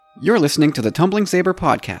You're listening to the Tumbling Saber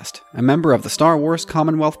Podcast, a member of the Star Wars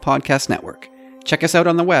Commonwealth Podcast Network. Check us out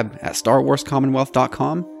on the web at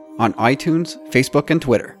starwarscommonwealth.com, on iTunes, Facebook, and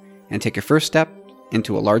Twitter, and take your first step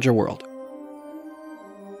into a larger world.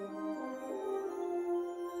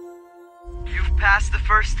 You've passed the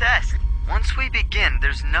first test. Once we begin,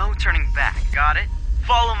 there's no turning back. Got it?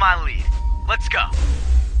 Follow my lead. Let's go.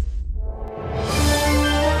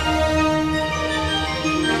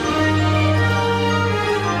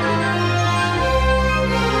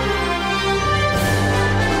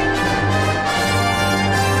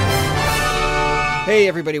 Hey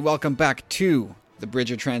everybody, welcome back to the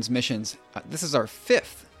Bridge of Transmissions. This is our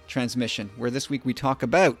fifth transmission, where this week we talk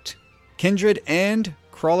about Kindred and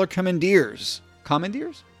Crawler Commandeers.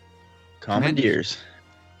 Commandeers? Commandeers.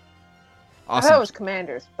 Awesome. I thought it was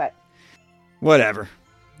Commanders, but... Whatever.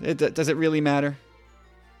 Does it really matter?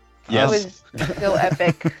 Yes. It was still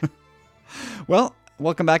epic. Well,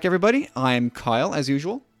 welcome back everybody. I'm Kyle, as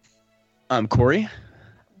usual. I'm Corey.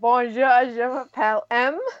 Bonjour, je m'appelle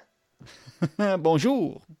M.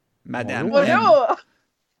 Bonjour, madame. Bonjour.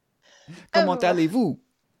 Comment allez-vous?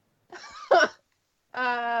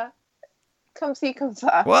 Come see, come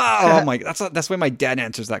ça. Wow, oh my, that's the way my dad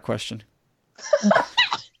answers that question.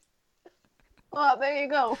 Well, there you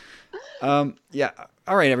go. Yeah.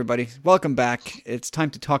 All right, everybody. Welcome back. It's time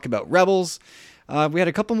to talk about Rebels. We had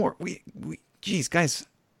a couple more. Geez, guys,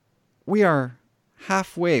 we are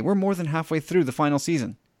halfway. We're more than halfway through the final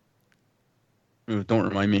season. Ooh, don't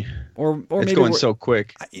remind me. Or it's maybe going so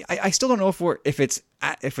quick. I still don't know if it's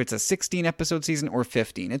a 16 episode season or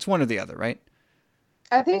 15. It's one or the other, right?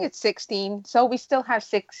 I think it's 16, so we still have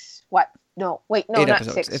 6. What? No, wait, no, 8 not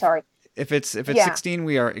episodes. 6. Sorry. If it's Yeah. 16,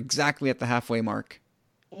 we are exactly at the halfway mark.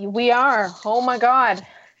 We are. Oh my God.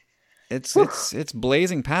 It's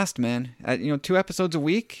blazing past, man. 2 episodes a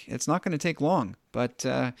week. It's not going to take long, but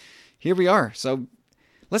here we are. So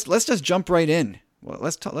let's just jump right in. Well,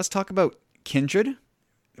 let's talk about Kindred.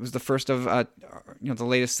 It was the first of the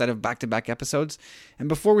latest set of back-to-back episodes. And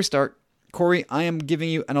before we start, Corey, I am giving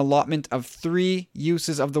you an allotment of 3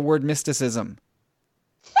 uses of the word mysticism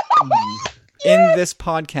in this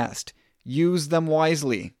podcast. Use them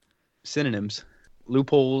wisely. Synonyms.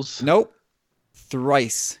 Loopholes. Nope.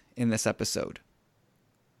 Thrice in this episode.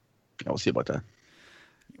 We'll see about that.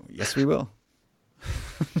 Yes, we will.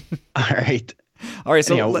 All right. All right,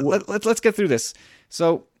 so Anyhow, let's get through this.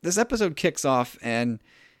 So this episode kicks off, and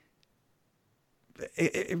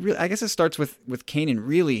it really, I guess it starts with Kanan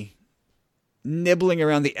really nibbling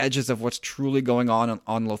around the edges of what's truly going on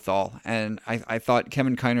Lothal, and I thought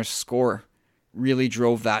Kevin Kiner's score really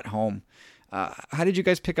drove that home. How did you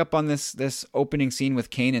guys pick up on this opening scene with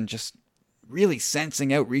Kanan just really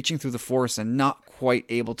sensing out, reaching through the Force, and not quite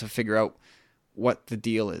able to figure out what the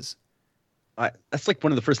deal is? That's like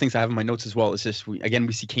one of the first things I have in my notes as well. It's just we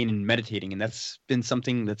see Kanan meditating, and that's been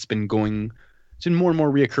something that's been it's been more and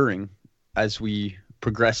more reoccurring as we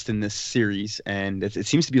progressed in this series, and it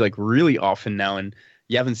seems to be like really often now. And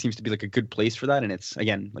Yavin seems to be like a good place for that, and it's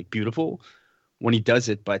again like beautiful when he does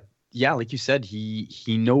it. But yeah, like you said, he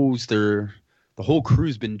knows the whole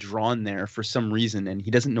crew's been drawn there for some reason, and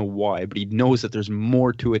he doesn't know why, but he knows that there's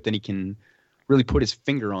more to it than he can really put his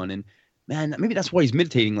finger on. And man, maybe that's why he's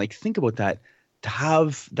meditating. Like, think about that. To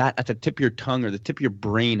have that at the tip of your tongue or the tip of your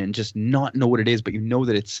brain and just not know what it is, but you know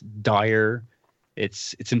that it's dire,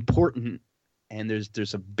 it's important, and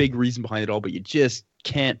there's a big reason behind it all, but you just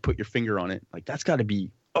can't put your finger on it. Like, that's got to be,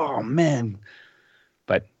 oh man.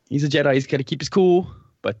 But he's a Jedi. He's got to keep his cool.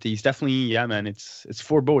 But he's definitely, yeah, man. It's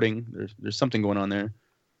foreboding. There's something going on there.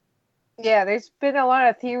 Yeah, there's been a lot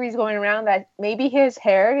of theories going around that maybe his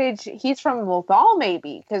heritage, he's from Lothal,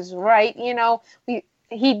 maybe. Because, right,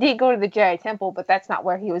 he did go to the Jedi Temple, but that's not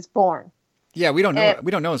where he was born. Yeah, we don't know.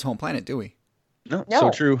 We don't know his home planet, do we? No.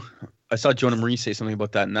 So true. I saw Jonah Marie say something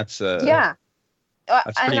about that, and that's yeah.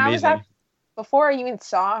 That's pretty amazing. Before I even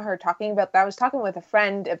saw her talking about that, I was talking with a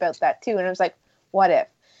friend about that too, and I was like, "What if?"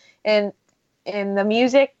 And the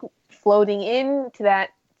music floating into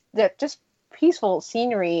that just peaceful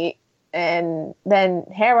scenery, and then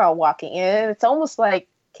Hera walking in, it's almost like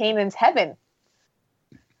Kanan's heaven.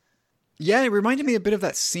 Yeah, it reminded me a bit of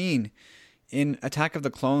that scene in Attack of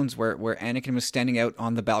the Clones where Anakin was standing out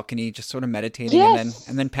on the balcony, just sort of meditating, yes.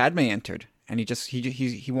 and then Padme entered, and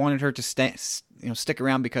he wanted her to stick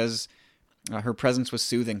around because her presence was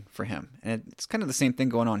soothing for him, and it's kind of the same thing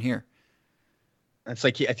going on here. It's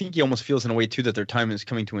like I think he almost feels in a way too that their time is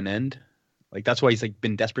coming to an end. Like that's why he's like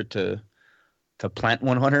been desperate to plant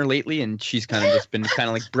one on her lately, and she's kind of just been kind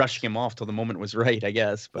of like brushing him off till the moment was right, I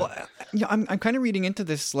guess. But well, I'm kind of reading into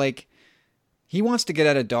this like he wants to get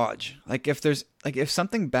out of Dodge. Like if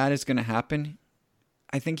something bad is going to happen,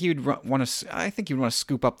 I think he would want to. I think he would want to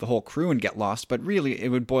scoop up the whole crew and get lost. But really, it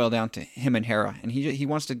would boil down to him and Hera, and he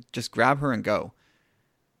wants to just grab her and go,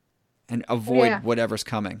 and avoid whatever's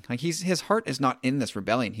coming. Like his heart is not in this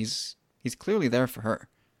rebellion. He's clearly there for her.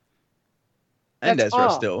 And That's Ezra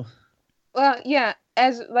all. still. Well, yeah,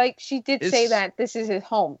 as like she did say that this is his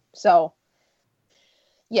home. So,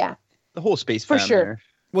 yeah, The whole space For fam sure. there.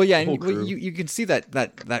 Well, yeah, The whole and crew. you can see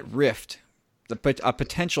that rift, a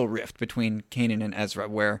potential rift between Kanan and Ezra.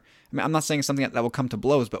 Where I'm not saying something that will come to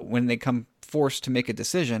blows, but when they come forced to make a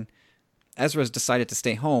decision, Ezra's decided to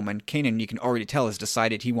stay home, and Kanan, you can already tell, has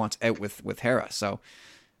decided he wants out with Hera. So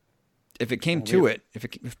if it came to it,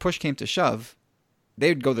 if push came to shove, they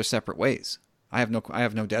would go their separate ways. I have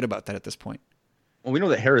no doubt about that at this point. Well, we know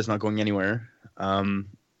that Hera's not going anywhere.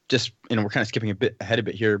 Just we're kind of skipping a bit ahead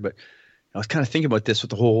here, but I was kind of thinking about this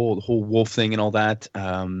with the whole wolf thing and all that.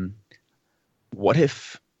 What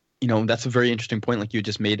if, that's a very interesting point, like you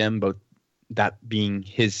just made, Em, about that being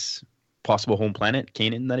his possible home planet,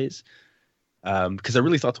 Kanan, that is. Because I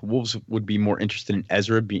really thought the wolves would be more interested in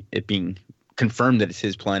Ezra, it being confirmed that it's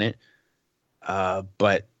his planet.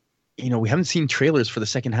 But we haven't seen trailers for the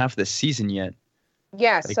second half of this season yet.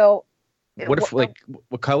 yeah. Like, So, What if, like,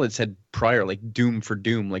 what Kyle had said prior, like, doom for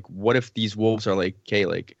doom? Like, what if these wolves are like, okay,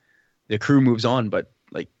 like, the crew moves on, but,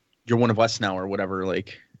 like, you're one of us now or whatever,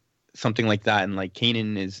 like, something like that. And, like,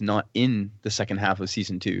 Kanan is not in the second half of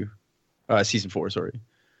season 4, sorry.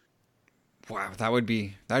 Wow, that would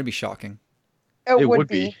be shocking. It It would would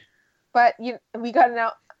be. be. But we got to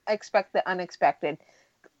now expect the unexpected,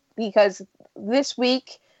 because this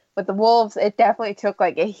week with the Wolves, it definitely took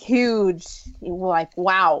like a huge, like,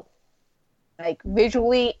 wow, like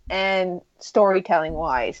visually and storytelling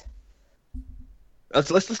wise. Let's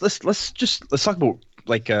talk about,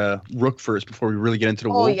 like, Rook first before we really get into the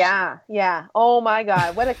Oh wolves. yeah. Oh my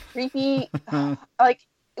God, what a creepy! Like,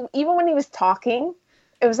 even when he was talking,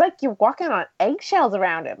 it was like you're walking on eggshells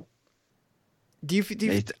around him. Do you?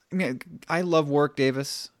 I mean, I love Warwick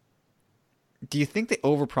Davis. Do you think they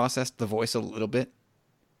overprocessed the voice a little bit?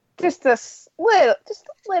 Just a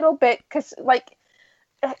little bit, because like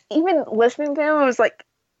even listening to him, I was like,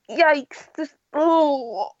 yikes!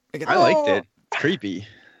 I liked it. It's creepy.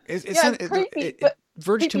 It's creepy, it but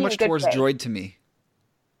verged too creepy in much a good towards way. droid to me.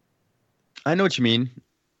 I know what you mean.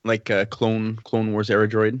 Like a Clone Wars era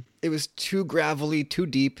droid. It was too gravelly, too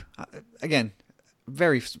deep. Again,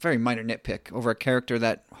 very, very minor nitpick over a character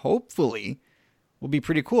that hopefully will be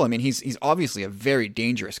pretty cool. I mean, he's obviously a very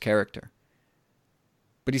dangerous character,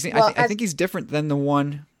 but I think he's different than the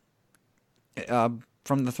one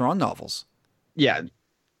from the Thrawn novels. Yeah,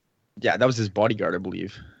 that was his bodyguard, I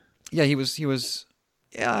believe. Yeah, he was.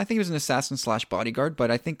 Yeah, I think he was an assassin / bodyguard, but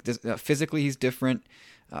I think physically he's different.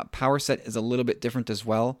 Power set is a little bit different as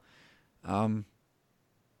well. I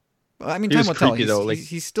mean, He time was will tell. creepy, though, like-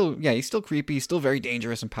 He's still creepy. He's still very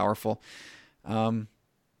dangerous and powerful.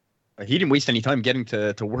 He didn't waste any time getting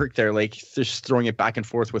to work there, like just throwing it back and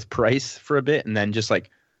forth with Price for a bit, and then just like,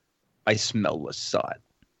 I smell Lasat,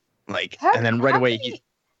 like, and then right away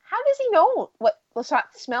How does he know what Lasat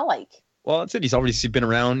smell like? well, that's it. He's obviously been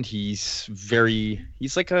around. He's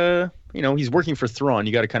like he's working for Thrawn.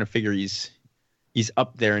 You got to kind of figure he's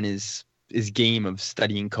up there in his game of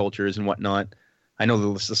studying cultures and whatnot. I know the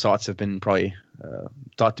Lasats have been probably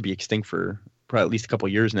thought to be extinct for probably at least a couple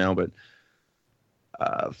of years now, but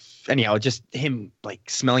anyhow, just him like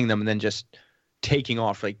smelling them and then just taking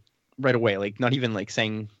off like right away, like not even like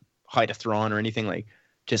saying hi to Thrawn or anything, like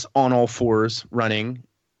just on all fours running.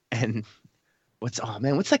 And what's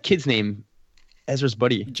that kid's name? Ezra's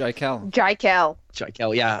buddy. Jaikel.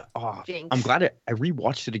 Jaikel. Yeah. Oh, Jinx. I'm glad I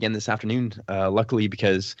rewatched it again this afternoon. Luckily,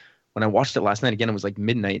 because when I watched it last night again, it was like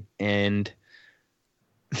midnight, and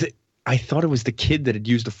I thought it was the kid that had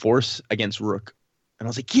used the Force against Rook, and I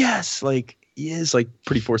was like, yes, like he is like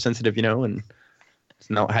pretty Force sensitive, and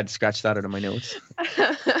now I had to scratch that out of my notes.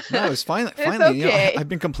 No, it was finally. okay. I've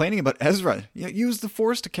been complaining about Ezra. Use the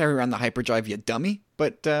Force to carry around the hyperdrive, you dummy.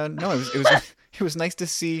 But no, it was nice to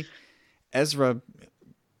see Ezra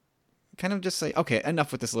kind of just say, okay,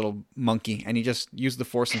 enough with this little monkey, and he just used the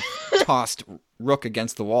Force and tossed Rook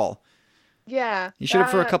against the wall. Yeah. He should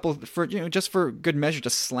have just for good measure,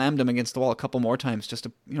 just slammed him against the wall a couple more times, just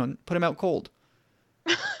to put him out cold.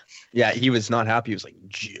 Yeah, he was not happy. He was like,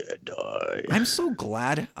 Jedi. I'm so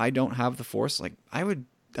glad I don't have the Force. Like I would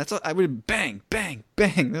bang, bang,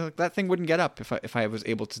 bang. That thing wouldn't get up if I was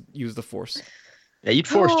able to use the Force. Yeah, you'd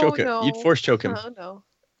force choke him. No. You'd force choke him.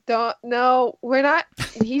 No, we're not.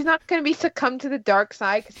 He's not going to be succumbed to the dark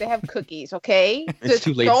side because they have cookies, okay? It's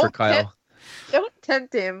too late for Kyle. Don't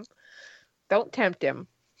tempt him. Don't tempt him.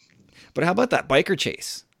 But how about that biker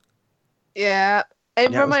chase? Yeah. It Yeah,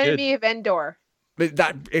 it was reminded good. me of Endor. But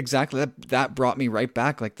that brought me right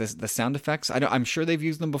back. Like the sound effects. I'm sure they've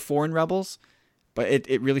used them before in Rebels, but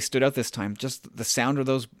it really stood out this time. Just the sound of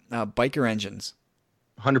those biker engines.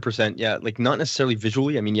 100%. Yeah, like not necessarily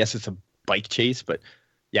visually. I mean, yes, it's a bike chase, but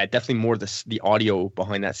yeah, definitely more the audio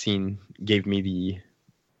behind that scene gave me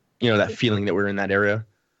that feeling that we're in that area.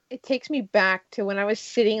 It takes me back to when I was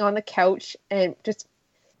sitting on the couch and just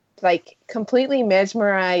like completely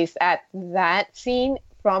mesmerized at that scene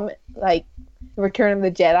from like Return of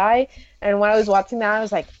the Jedi. And when I was watching that, I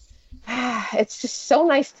was like, it's just so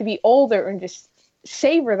nice to be older and just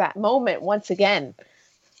savor that moment once again.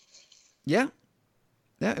 Yeah,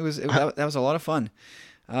 that was a lot of fun.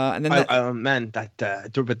 And then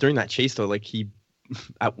but during that chase though, like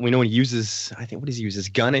we know when he uses, I think, what does he use? His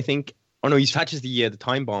gun, I think. Oh no, he catches the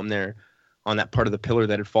time bomb there on that part of the pillar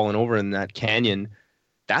that had fallen over in that canyon.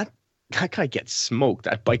 That guy gets smoked.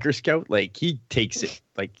 That biker scout, like he takes it,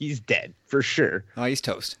 like he's dead for sure. oh, he's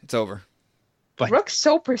toast. It's over. But Rook's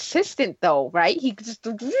so persistent though, right? He just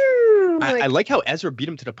I like how Ezra beat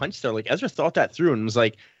him to the punch there. Like Ezra thought that through and was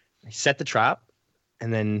like, set the trap,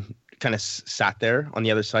 and then kind of sat there on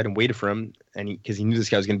the other side and waited for him. And because he knew this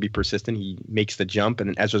guy was going to be persistent, he makes the jump, and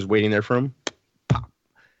then Ezra's waiting there for him. Pop,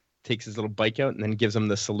 takes his little bike out, and then gives him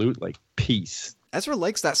the salute, like peace. Ezra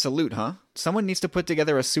likes that salute, huh? Someone needs to put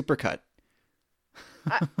together a supercut.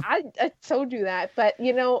 I told you that, but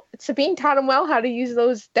Sabine taught him well how to use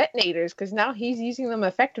those detonators because now he's using them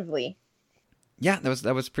effectively. Yeah,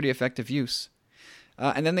 that was pretty effective use.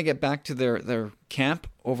 And then they get back to their camp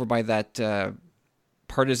over by that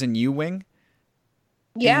partisan U-wing.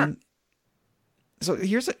 Yeah. And so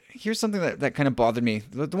here's something that kind of bothered me.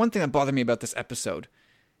 The one thing that bothered me about this episode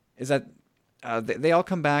is that they all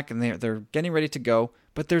come back and they're getting ready to go,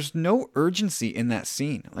 but there's no urgency in that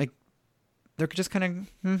scene. Like they're just kind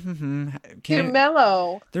of They're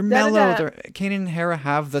mellow. They're mellow. Kanan and Hera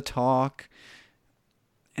have the talk,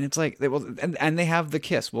 and it's like and they have the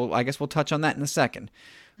kiss. Well, I guess we'll touch on that in a second,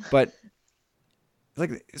 but.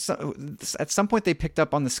 At some point they picked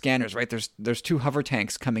up on the scanners, right? There's two hover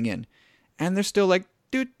tanks coming in, and they're still like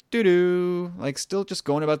do like still just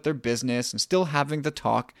going about their business and still having the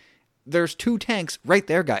talk. There's two tanks right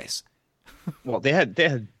there, guys. Well, they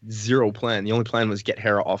had zero plan. The only plan was get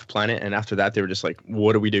Hera off planet, and after that they were just like,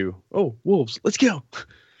 what do we do? Oh, wolves, let's go.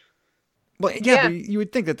 Well, yeah. But you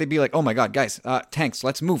would think that they'd be like, oh my god, guys, tanks,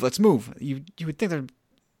 let's move. You would think there'd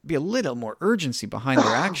be a little more urgency behind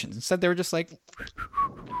their actions. Instead, they were just like.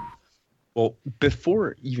 Well,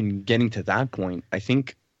 before even getting to that point, I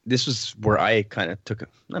think this was where I kind of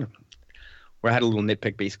where I had a little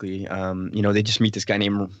nitpick. Basically, they just meet this guy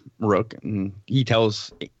named Rook, and he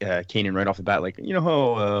tells Kanan right off the bat, like,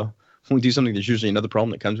 how when we do something, there's usually another problem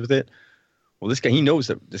that comes with it. Well, this guy, he knows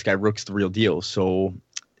that this guy Rook's the real deal. So,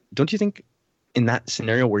 don't you think? In that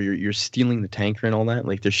scenario where you're stealing the tanker and all that,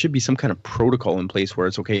 like there should be some kind of protocol in place where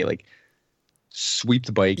it's okay, like sweep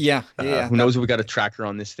the bike. Yeah. Who knows if we got a tracker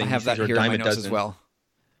on this thing? I have that here in my notes as well.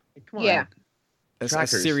 Come on. Yeah. There's a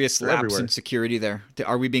serious lapse everywhere. in security there.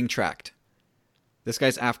 Are we being tracked? This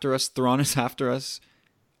guy's after us. Thrawn is after us.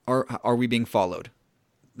 Or are we being followed?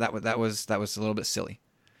 That was a little bit silly.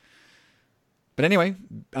 But anyway,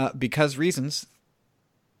 because reasons.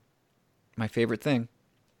 My favorite thing.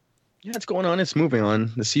 Yeah, it's going on. It's moving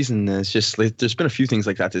on. The season is just like, there's been a few things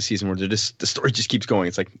like that this season where the story just keeps going.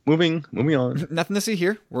 It's like moving on. Nothing to see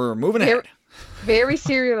here. We're moving ahead. Very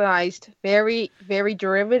serialized, very, very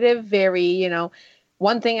derivative, very,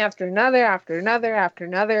 one thing after another, after another, after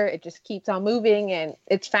another. It just keeps on moving and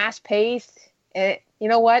it's fast paced. And you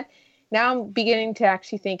know what? Now I'm beginning to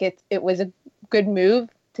actually think it was a good move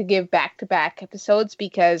to give back-to-back episodes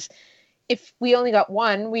because if we only got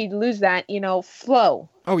one, we'd lose that, flow.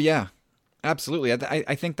 Oh yeah, absolutely.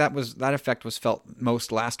 I think that effect was felt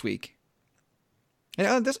most last week.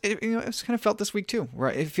 And it's kind of felt this week too.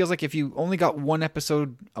 Where it feels like if you only got one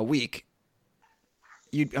episode a week,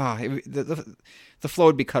 the flow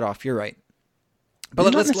would be cut off. You're right. But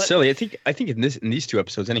not necessarily. I think in these two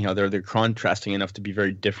episodes, anyhow, they're contrasting enough to be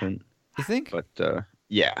very different. You think? But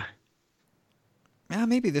yeah.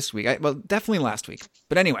 Maybe this week. Definitely last week.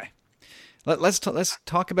 But anyway. Let's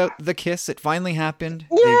talk about the kiss. It finally happened.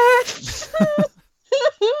 Yes.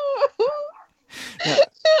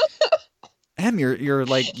 Em, you're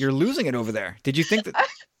losing it over there. Did you think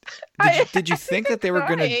that? Did you think that they were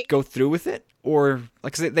going to go through with it, or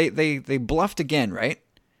like they bluffed again, right?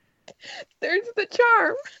 There's the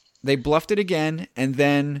charm. They bluffed it again, and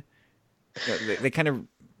then they kind of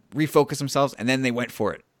refocus themselves, and then they went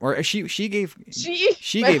for it. Or she gave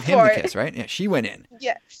She gave went him for the it. kiss, right? Yeah, she went in.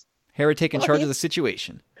 Yes. Hera taking charge of the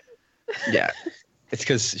situation. Yeah, it's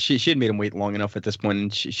because she had made him wait long enough at this point,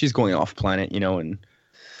 and she's going off planet, and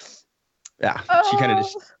yeah, she kind of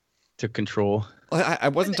just took control. Well, I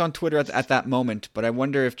wasn't on Twitter at that moment, but I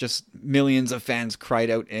wonder if just millions of fans cried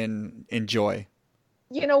out in joy.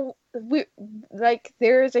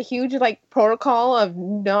 There's a huge protocol of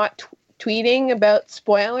not tweeting about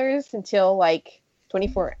spoilers until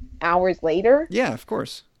 24 hours later. Yeah, of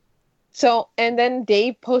course. So, and then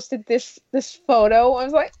Dave posted this photo. I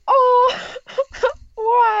was like, oh,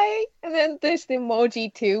 why? And then there's the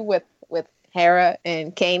emoji too with Hera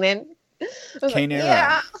and Kanan.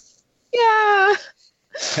 Kanan. Yeah.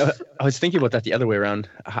 I was thinking about that the other way around.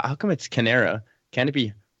 How come it's Canera? Can it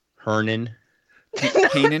be Hernan?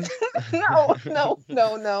 Kanan?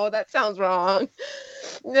 No. That sounds wrong.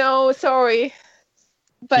 No, sorry.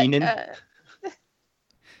 But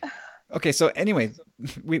okay, so anyway,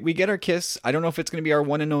 we get our kiss. I don't know if it's going to be our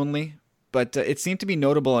one and only, but it seemed to be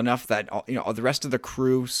notable enough that the rest of the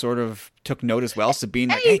crew sort of took note as well. Sabine,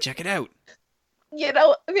 like, hey, check it out.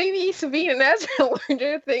 Maybe Sabine and Ezra learned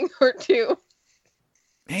a thing or two.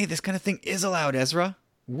 Hey, this kind of thing is allowed, Ezra.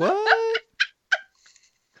 What?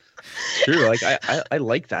 True. Like I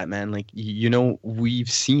like that, man. Like we've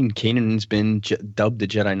seen Kanan's been dubbed the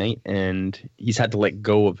Jedi Knight, and he's had to let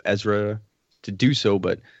go of Ezra to do so.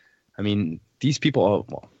 But I mean, these people,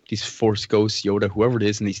 these Force ghosts, Yoda, whoever it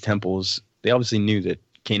is in these temples, they obviously knew that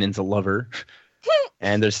Kanan's a lover,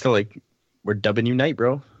 and they're still like, "We're dubbing you Knight,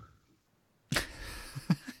 bro."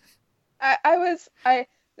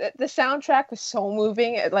 The soundtrack was so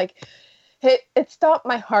moving. It stopped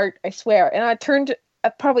my heart, I swear. And I turned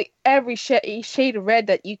probably every shade of red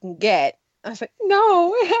that you can get. I was like,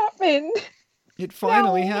 no, it happened. It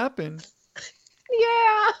finally happened.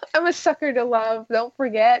 Yeah, I'm a sucker to love. Don't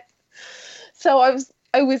forget. So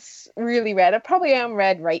I was really red. I probably am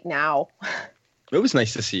red right now. It was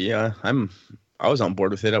nice to see. I was on board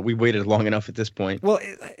with it. We waited long enough at this point. Well,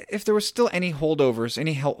 if there was still any holdovers,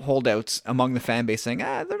 any holdouts among the fan base saying,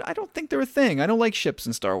 I don't think they're a thing. I don't like ships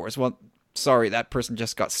in Star Wars. Well, sorry, that person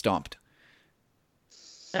just got stomped.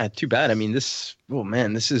 Yeah, too bad. I mean, this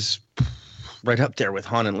is right up there with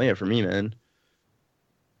Han and Leia for me, man.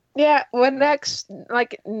 Yeah,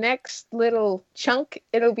 next little chunk,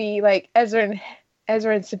 it'll be like Ezra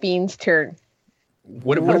and Sabine's turn.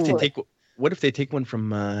 What if they take? What if they take one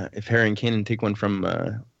from? If Hera and Kanan take one from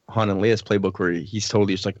Han and Leia's playbook, where he's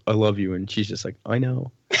totally just like, "I love you," and she's just like, "I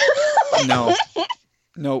know."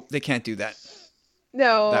 No, they can't do that.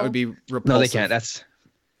 No, that would be repulsive. No, they can't.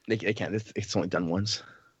 They can't. It's only done once.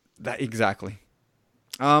 That exactly.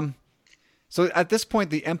 So at this point,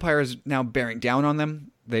 the Empire is now bearing down on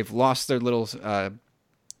them. They've lost their little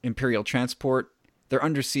Imperial transport. They're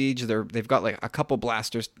under siege. They've got like a couple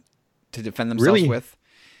blasters to defend themselves with.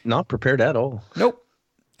 Not prepared at all. Nope.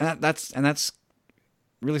 And that's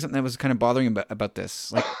really something that was kind of bothering about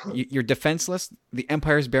this. Like you're defenseless. The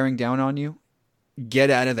Empire's bearing down on you. Get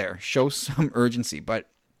out of there. Show some urgency. But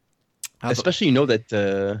especially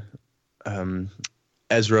that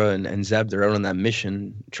Ezra and Zeb, they're out on that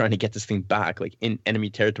mission trying to get this thing back, like in enemy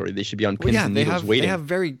territory. They should be on pins and needles waiting. They have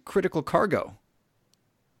very critical cargo.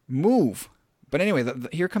 Move. But anyway,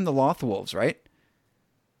 here come the Lothwolves, right?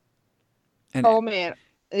 And, oh man.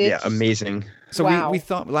 Amazing. So wow. we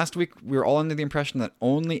thought last week we were all under the impression that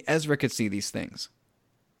only Ezra could see these things.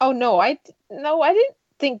 Oh no, I didn't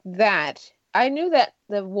think that. I knew that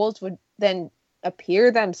the wolves would then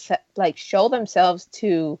appear show themselves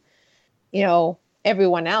to,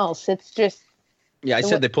 everyone else. It's just. Yeah, I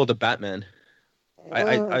said they pulled a Batman.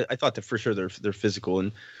 I thought that for sure they're physical,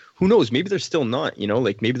 and who knows? Maybe they're still not.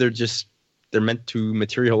 Maybe they're meant to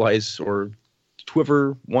materialize, or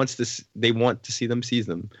whoever wants this, they want to see them, sees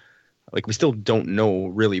them. Like, we still don't know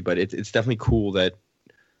really, but it's definitely cool that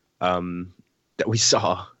that we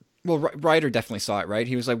saw. Well, Ryder definitely saw it, right?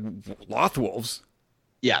 He was like, Lothwolves.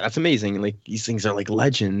 Yeah, that's amazing. Like, these things are like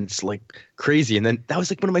legends, like crazy. And then that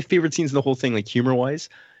was like one of my favorite scenes in the whole thing, like humor wise.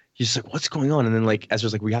 He's just like, what's going on? And then like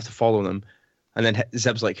Ezra's like, we have to follow them. And then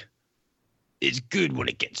Zeb's like, it's good when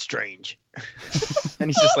it gets strange.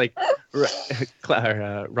 And he's just like,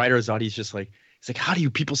 Ryder Azadi's just like, he's like, how do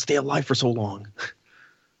you people stay alive for so long?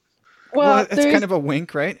 Well, it's kind of a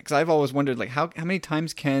wink, right? Because I've always wondered, like, how many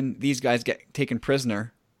times can these guys get taken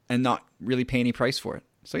prisoner and not really pay any price for it?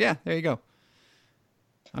 So yeah, there you go.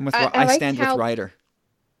 I stand with Ryder.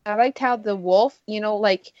 I liked how the wolf,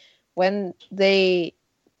 when they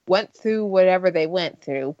went through whatever they went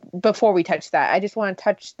through. Before we touch that, I just want to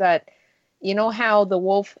touch that you know how the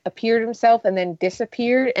wolf appeared himself and then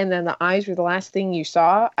disappeared, and then the eyes were the last thing you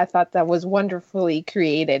saw? I thought that was wonderfully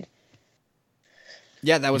created.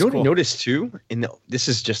 Yeah, that was You know what I cool. noticed too? This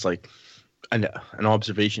is just like an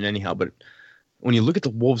observation anyhow, but when you look at the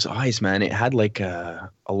wolf's eyes, man, it had like a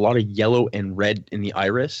lot of yellow and red in the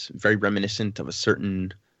iris, very reminiscent of a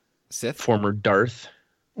certain Sith. former Darth.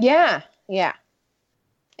 Yeah, yeah.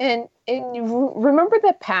 And you remember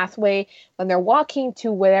the pathway when they're walking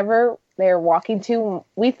to whatever they're walking to?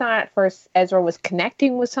 We thought at first Ezra was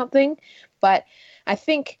connecting with something, but I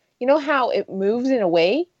think, you know how it moves in a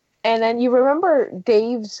way? And then you remember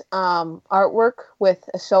Dave's artwork with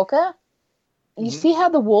Ahsoka? You see how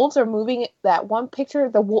the wolves are moving, that one picture,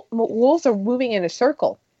 the wolves are moving in a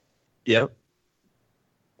circle. Yep.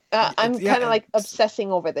 I'm kind of like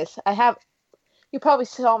obsessing over this. You probably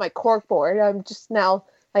saw my corkboard. I'm just now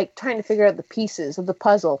like trying to figure out the pieces of the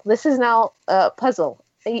puzzle. This is now a puzzle.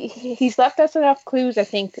 He's left us enough clues, I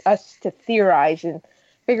think, us to theorize and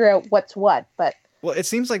figure out what's what. But Well, it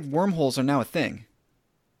seems like wormholes are now a thing.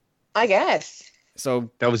 I guess. So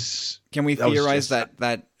can we that was theorize just-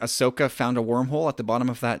 that Ahsoka found a wormhole at the bottom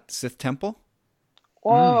of that Sith temple?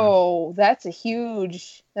 Whoa, that's a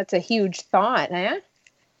huge thought, huh?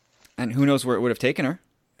 And who knows where it would have taken her?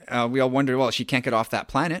 We all wondered, well, she can't get off that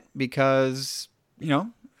planet because,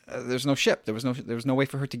 there's no ship. There was no way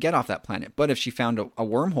for her to get off that planet. But if she found a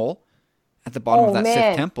wormhole at the bottom of that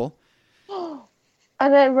Sith temple.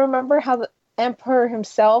 And then remember how the Emperor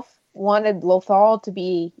himself wanted Lothal to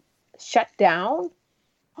be shut down?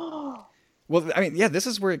 Well, I mean, yeah, this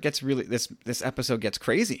is where it gets really this episode gets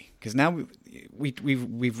crazy because now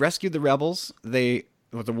we've rescued the rebels. The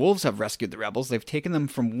wolves have rescued the rebels. They've taken them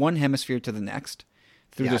from one hemisphere to the next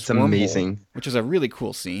through this it's wormhole, amazing. which is a really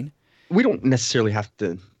cool scene. We don't necessarily have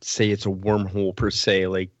to say it's a wormhole per se.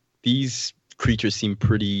 Like, these creatures seem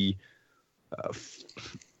pretty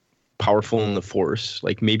powerful in the Force.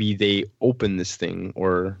 Like, maybe they open this thing,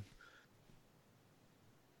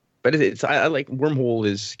 but I like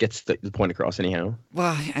wormhole gets the point across anyhow.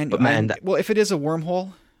 Well, well, if it is a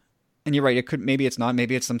wormhole, and you're right, it could, maybe it's not,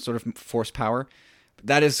 maybe it's some sort of Force power. But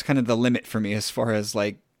that is kind of the limit for me as far as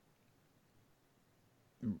like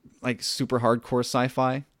super hardcore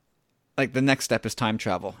sci-fi. Like, the next step is time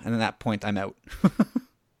travel, and at that point, I'm out.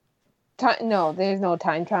 No, there's no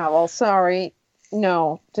time travel. Sorry,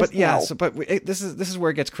 no. But yeah, no. this is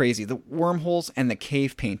where it gets crazy. The wormholes and the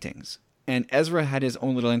cave paintings, and Ezra had his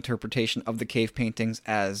own little interpretation of the cave paintings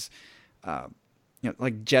as,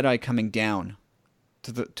 like Jedi coming down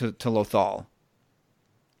to Lothal,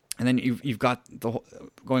 and then you've got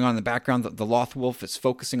going on in the background. The Loth Wolf is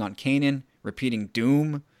focusing on Kanan, repeating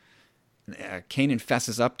doom. Kanan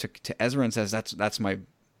fesses up to Ezra and says, "That's my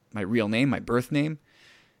real name, my birth name."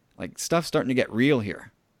 Like, stuff's starting to get real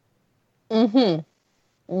here. So,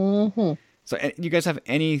 you guys have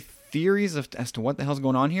any theories as to what the hell's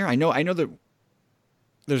going on here? I know that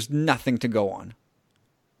there's nothing to go on.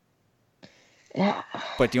 Yeah.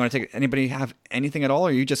 But do you want to anybody have anything at all, or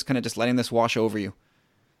are you just kind of just letting this wash over you?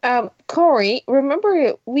 Corey,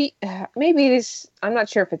 remember maybe it is, I'm not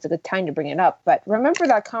sure if it's a good time to bring it up, but remember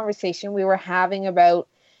that conversation we were having about,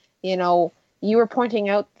 you were pointing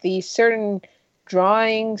out these certain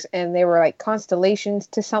drawings and they were like constellations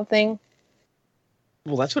to something?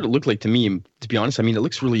 Well, that's what it looked like to me, to be honest. I mean, it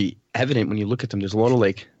looks really evident when you look at them. There's a lot of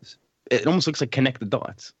it almost looks like connect the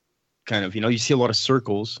dots, kind of, you see a lot of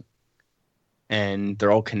circles and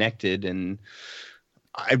they're all connected. And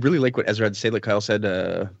I really like what Ezra had to say, like Kyle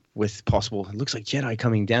said, with possible, it looks like Jedi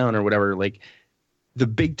coming down or whatever. Like, the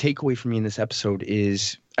big takeaway for me in this episode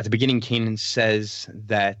is at the beginning, Kanan says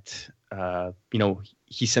that,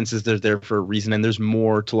 he senses they're there for a reason and there's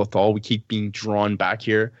more to Lothal. We keep being drawn back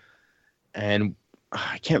here. And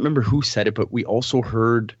I can't remember who said it, but we also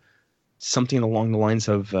heard something along the lines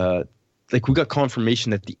of, we got confirmation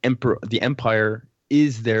that the Empire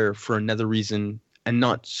is there for another reason and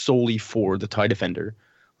not solely for the TIE Defender.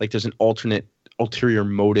 Like, there's an ulterior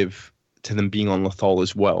motive to them being on Lothal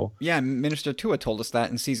as well. Yeah, Minister Tua told us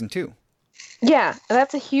that in season 2. Yeah,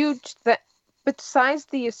 that's a huge... Besides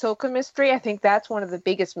the Ahsoka mystery, I think that's one of the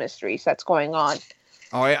biggest mysteries that's going on.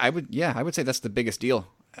 Oh, I would say that's the biggest deal.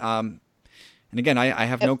 And again, I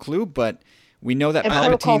have no clue, but we know that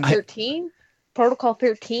Protocol 13? Protocol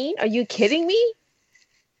 13? Are you kidding me?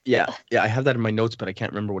 Yeah, I have that in my notes, but I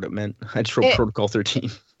can't remember what it meant. I just wrote Protocol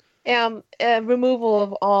 13. Removal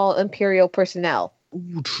of all Imperial personnel.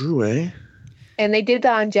 Ooh, true, eh? And they did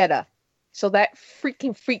that on Jeddah. So that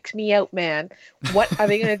freaking freaks me out, man. What are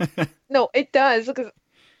they going to... No, it does, because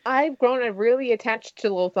I've grown really attached to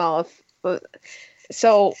Lothal.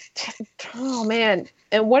 So, oh man,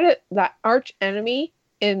 and that arch enemy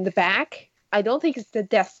in the back? I don't think it's the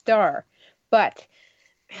Death Star, but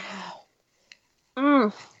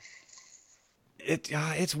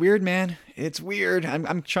it's weird, man. It's weird.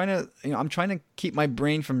 I'm trying to I'm trying to keep my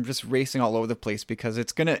brain from just racing all over the place because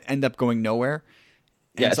it's gonna end up going nowhere.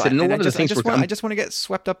 Yeah, And so one of the things I just want to get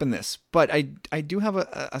swept up in this, but I do have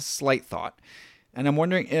a slight thought, and I'm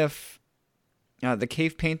wondering if the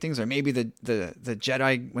cave paintings or maybe the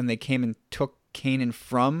Jedi when they came and took Kanan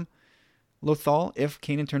from Lothal, if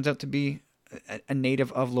Kanan turns out to be a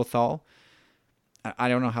native of Lothal. I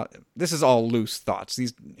don't know how. This is all loose thoughts.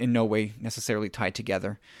 These in no way necessarily tied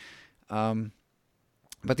together. But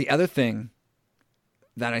the other thing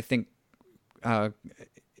that I think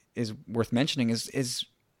is worth mentioning is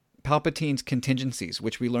Palpatine's contingencies,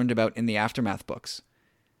 which we learned about in the Aftermath books.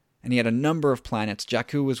 And he had a number of planets.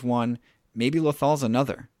 Jakku was one. Maybe Lothal's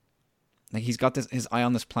another. Like he's got his eye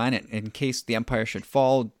on this planet in case the Empire should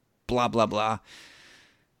fall. Blah blah blah.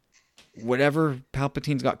 Whatever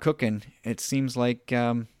Palpatine's got cooking, it seems like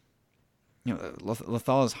Lothal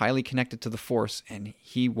is highly connected to the Force, and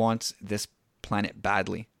he wants this planet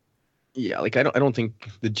badly. Yeah, like I don't think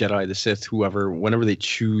the Jedi, the Sith, whoever, whenever they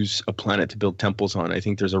choose a planet to build temples on, I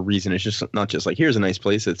think there's a reason. It's just not just like here's a nice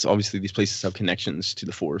place. It's obviously these places have connections to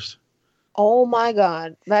the Force. Oh my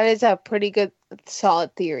God, that is a pretty good,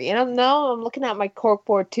 solid theory. And I'm looking at my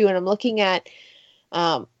corkboard too, and I'm looking at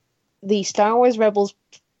the Star Wars Rebels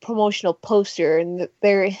promotional poster, and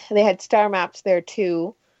they had star maps there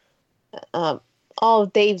too. All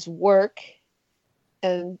of Dave's work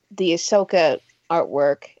and the Ahsoka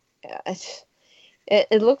artwork.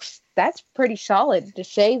 It looks, that's pretty solid to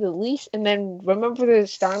say the least. And then remember the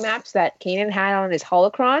star maps that Kanan had on his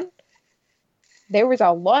holocron? There was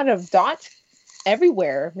a lot of dots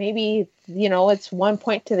everywhere. Maybe, it's one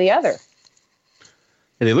point to the other.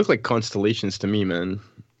 Yeah, they look like constellations to me, man.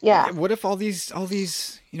 Yeah. What if all these,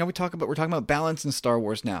 we're talking about balance in Star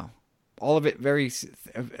Wars now. All of it very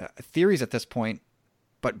theories at this point,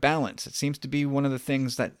 but balance. It seems to be one of the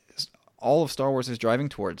things that all of Star Wars is driving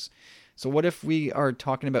towards. So what if we are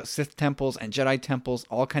talking about Sith temples and Jedi temples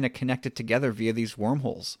all kind of connected together via these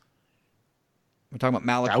wormholes? We're talking about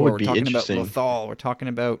Malachor, we're talking about Lothal, we're talking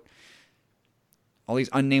about all these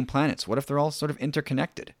unnamed planets. What if they're all sort of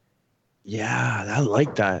interconnected? Yeah, I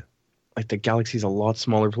like that. Like the galaxy's a lot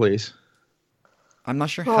smaller place. I'm not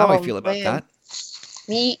sure how I feel about that.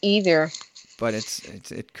 Me either. But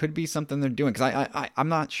it could be something they're doing, because I'm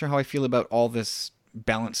not sure how I feel about all this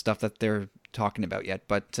balance stuff that they're talking about yet.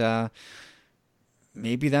 But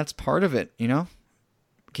maybe that's part of it.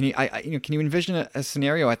 Can you envision a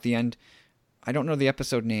scenario at the end? I don't know the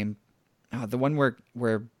episode name. The one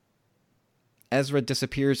where Ezra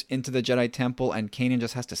disappears into the Jedi Temple and Kanan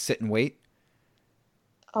just has to sit and wait.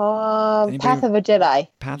 Path of a Jedi.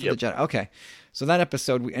 Path of the Jedi. Okay, so that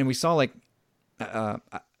episode, we saw like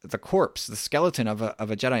the corpse, the skeleton of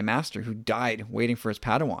a Jedi Master who died waiting for his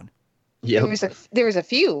Padawan. Yeah, there was a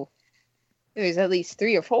few. There was at least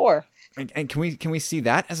 3 or 4. And can we see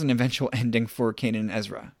that as an eventual ending for Kanan and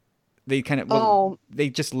Ezra? They kind of they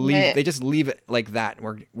just leave it like that,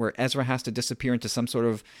 where Ezra has to disappear into some sort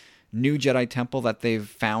of new Jedi temple that they've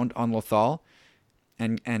found on Lothal,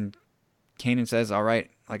 and Kanan says, "All right,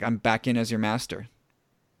 like I'm back in as your master.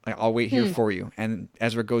 Like, I'll wait here for you." And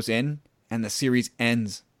Ezra goes in, and the series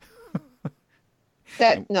ends.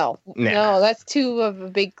 No, that's too of a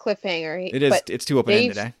big cliffhanger. It is. It's too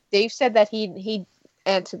open-ended. Dave said that he'd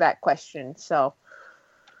answer that question. So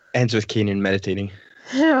ends with Kanan meditating.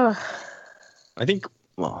 I think,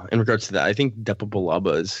 well, in regards to that, I think Depa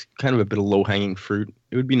Billaba is kind of a bit of low-hanging fruit.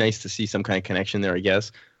 It would be nice to see some kind of connection there, I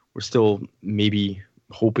guess. We're still maybe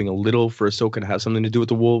hoping a little for Ahsoka to have something to do with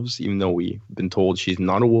the wolves, even though we've been told she's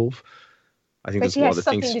not a wolf. I think there's a lot of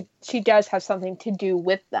things. She does have something to do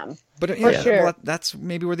with them. But sure. Well, that's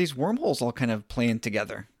maybe where these wormholes all kind of play in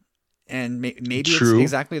together. And maybe True. It's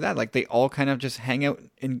exactly that. Like they all kind of just hang out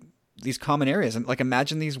in these common areas. And like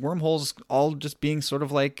imagine these wormholes all just being sort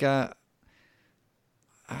of like, I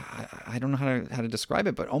don't know how to describe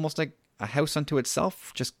it, but almost like a house unto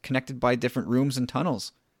itself, just connected by different rooms and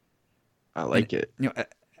tunnels. I like it.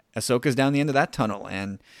 Ahsoka's down the end of that tunnel,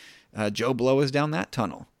 and Joe Blow is down that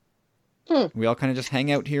tunnel. We all kind of just hang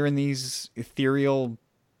out here in these ethereal,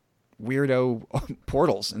 weirdo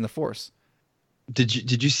portals in the Force.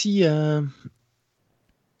 Did you see? I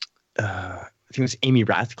think it was Amy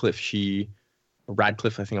Radcliffe.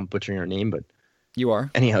 Radcliffe. I think I'm butchering her name, but you are.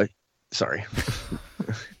 Anyhow, sorry.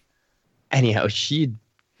 Anyhow, she'd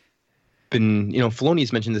been.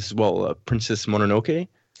 Filoni's mentioned this as well. Princess Mononoke.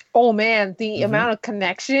 Oh man, the Mhm. amount of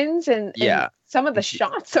connections and Yeah. some of the And she-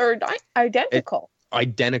 shots are identical.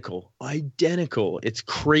 Identical. It's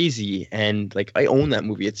crazy. And like, I own that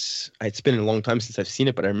movie. It's been a long time since I've seen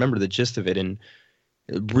it, but I remember the gist of it, and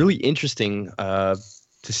really interesting to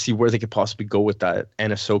see where they could possibly go with that,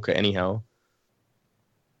 and Ahsoka anyhow.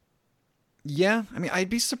 Yeah, I mean, I'd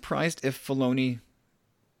be surprised if Filoni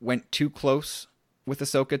went too close with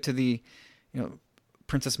Ahsoka to the,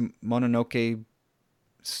 Princess Mononoke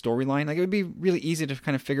storyline. Like, it would be really easy to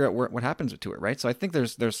kind of figure out what happens to it, right? So I think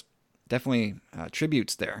there's definitely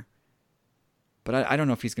tributes there, but I don't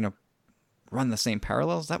know if he's going to run the same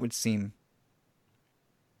parallels. That would seem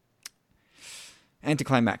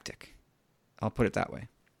anticlimactic. I'll put it that way.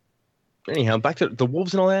 Anyhow, back to the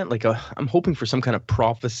wolves and all that. Like, I'm hoping for some kind of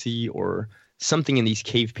prophecy or something in these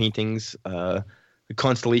cave paintings, the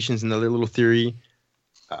constellations and the little theory.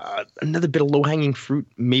 Another bit of low-hanging fruit,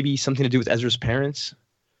 maybe something to do with Ezra's parents.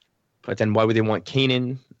 But then why would they want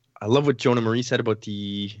Kanan? I love what Jonah Marie said about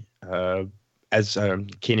Kanan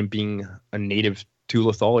being a native to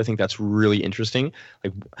Lothal. I think that's really interesting.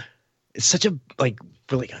 Like, it's such a, like,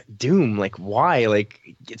 for like Doom, like, why? Like,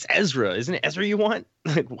 it's Ezra, isn't it Ezra you want?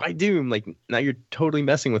 Like, why Doom? Like, now you're totally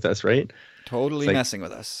messing with us, right? Totally Like, messing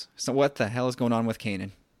with us. So what the hell is going on with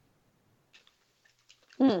Kanan?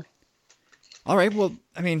 All right. Well,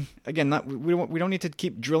 I mean, again, we don't need to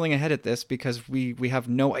keep drilling ahead at this because we have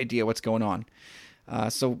no idea what's going on.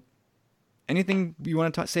 So, anything you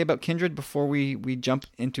want to say about Kindred before we jump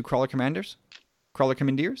into Crawler Commandeers?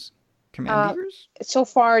 So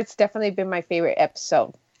far, it's definitely been my favorite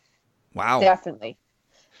episode. Wow. Definitely.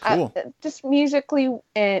 Cool. Just musically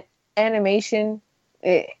and animation,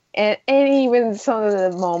 and even some of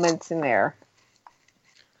the moments in there.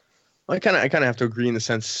 I kind of have to agree in the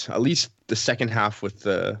sense, at least the second half with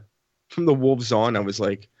from the wolves on, I was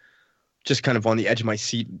like just kind of on the edge of my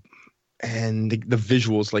seat, and the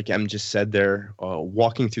visuals, like Em just said there,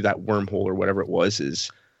 walking through that wormhole or whatever it was,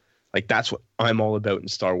 is like, that's what I'm all about in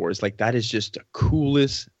Star Wars. Like, that is just the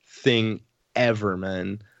coolest thing ever,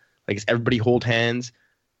 man. Like, it's everybody hold hands,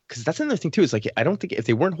 because that's another thing too. Is like, I don't think if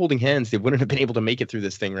they weren't holding hands, they wouldn't have been able to make it through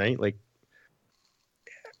this thing, right? Like,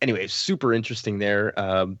 anyway, super interesting there.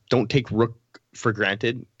 Don't take Rook for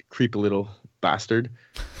granted. Creepy little bastard.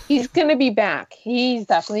 He's gonna be back. He's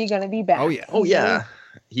definitely gonna be back. Oh yeah. Oh yeah.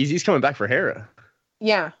 He's coming back for Hera.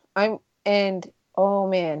 Yeah. Oh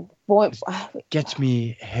man, boy. Get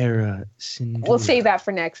me Hera Syndulla. We'll save that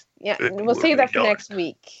for next. Yeah, we'll save that for next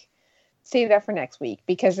week. Save that for next week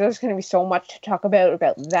because there's going to be so much to talk about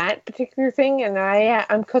that particular thing, and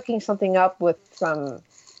I'm cooking something up with some.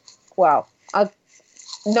 Well,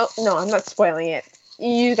 no, I'm not spoiling it.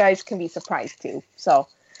 You guys can be surprised too. So.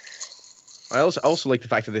 I also like the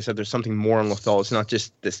fact that they said there's something more on Lothal. It's not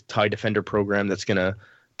just this TIE Defender program that's going to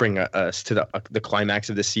bring us to the climax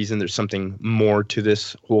of this season. There's something more to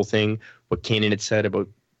this whole thing. What Kanan had said about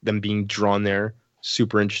them being drawn there,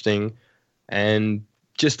 super interesting. And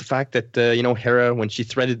just the fact that, Hera, when she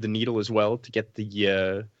threaded the needle as well to get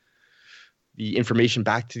the information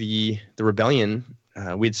back to the rebellion,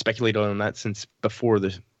 we had speculated on that since before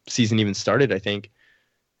the season even started, I think.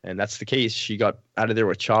 And that's the case. She got out of there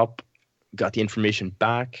with Chop, got the information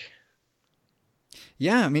back.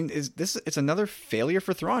 Yeah, I mean, it's another failure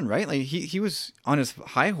for Thrawn, right? Like he was on his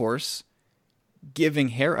high horse, giving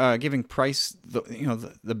Price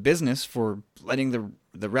the business for letting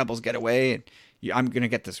the rebels get away, and I'm gonna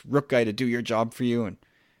get this Rook guy to do your job for you. And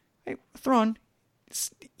hey, Thrawn,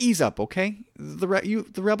 ease up, okay? The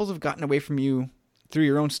rebels have gotten away from you through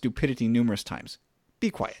your own stupidity numerous times. Be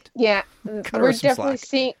quiet. Yeah, Cut we're her some definitely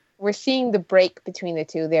slack. seeing the break between the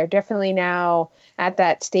two. They're definitely now at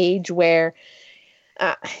that stage where,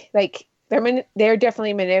 they're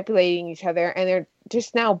definitely manipulating each other, and they're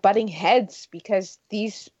just now butting heads because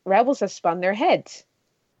these rebels have spun their heads.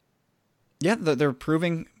 Yeah, they're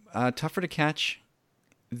proving tougher to catch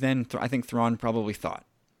than I think Thrawn probably thought.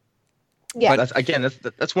 Yeah,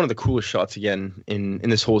 That's one of the coolest shots again in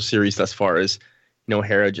this whole series thus far, is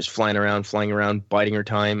Hera just flying around, biding her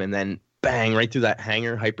time, and then bang right through that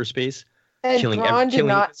hangar hyperspace. and Thrawn did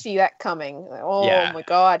not everything. see that coming. Oh Yeah. my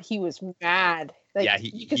God, he was mad. Like, Yeah,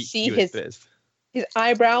 you could see he was pissed. his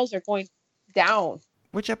eyebrows are going down.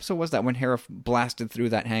 Which episode was that when Hera blasted through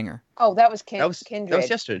that hangar? Oh, that was That was Kindred.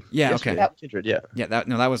 yesterday. Yeah, Yesterday. okay. Kindred, yeah. Yeah, that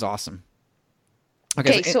was awesome.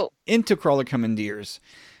 Okay, so so into Crawler Commandeers.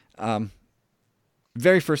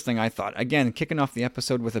 Very first thing I thought, again, kicking off the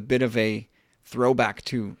episode with a bit of a throwback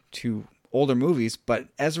to older movies, but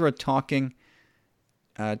Ezra talking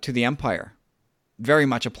to the Empire. Very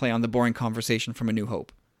much a play on the boring conversation from A New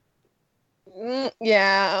Hope.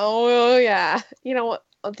 yeah, oh yeah. You know what?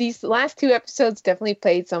 these last two episodes definitely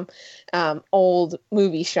played some old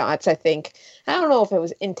movie shots, I think. I don't know if it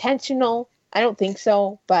was intentional. I don't think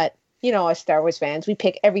so. But, as Star Wars fans, we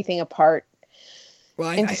pick everything apart.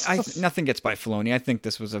 Well, nothing gets by Filoni. I think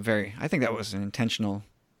that was an intentional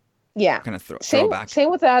kind of throwback. Same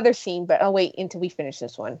with the other scene, but I'll wait until we finish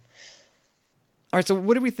this one. All right, so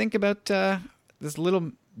what do we think about this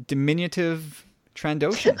little diminutive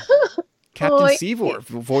Trandoshan? Captain Seevor,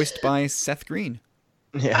 voiced by Seth Green.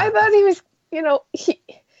 Yeah. I thought he was,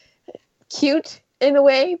 cute in a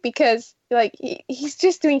way because, he's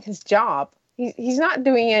just doing his job. He's not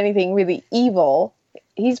doing anything really evil.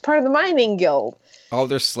 He's part of the mining guild. Oh,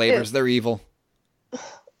 they're slavers. They're evil.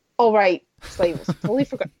 Oh, right. Slavers. Totally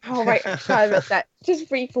forgot. Oh, right. I forgot about that. Just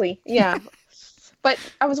briefly. Yeah. But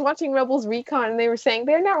I was watching Rebels Recon and they were saying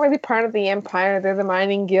they're not really part of the Empire. They're the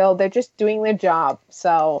mining guild. They're just doing their job.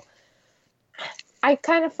 So I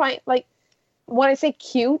kind of find, when I say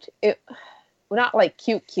cute, not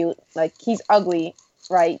cute, like he's ugly,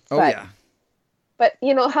 right? Oh, yeah. But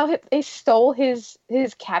how they stole his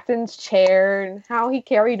captain's chair and how he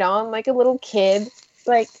carried on like a little kid,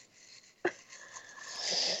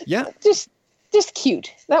 yeah, just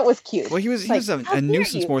cute. That was cute. Well, he was a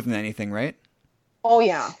nuisance more than anything, right? Oh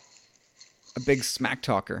yeah, a big smack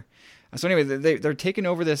talker. So anyway, they're taking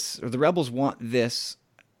over this, or the rebels want this.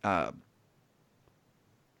 It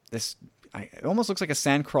almost looks like a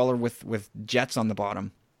sandcrawler with jets on the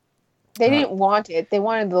bottom. They didn't want it. They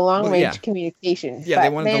wanted the long-range communication. Yeah, they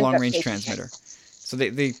wanted the long-range transmitter. So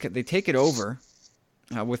they take it over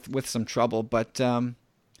with some trouble, but I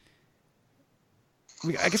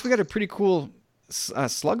guess we got a pretty cool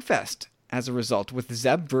slugfest as a result with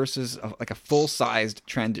Zeb versus a full-sized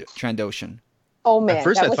Trandoshan. Oh man! At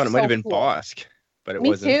first, I thought it might have been Bossk, but it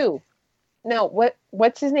wasn't. Me too. No,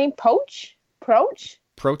 what's his name? Proach?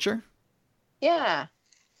 Procher? Yeah.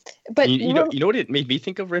 But you know what it made me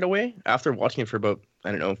think of right away after watching it for about, I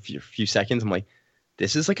don't know, a few seconds. I'm like,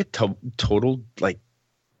 this is like a total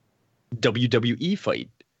WWE fight.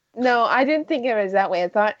 No, I didn't think of it as that way. I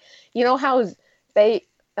thought, how they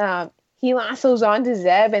he lassos onto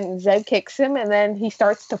Zeb and Zeb kicks him and then he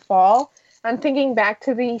starts to fall. I'm thinking back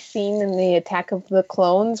to the scene in the Attack of the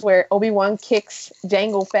Clones where Obi-Wan kicks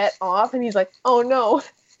Jango Fett off and he's like, oh no,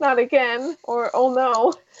 not again, or oh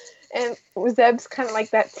no. And Zeb's kind of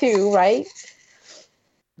like that too, right?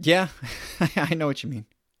 Yeah, I know what you mean.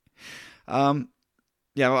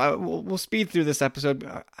 Yeah, we'll speed through this episode.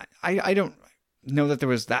 I don't know that there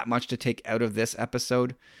was that much to take out of this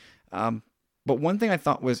episode. But one thing I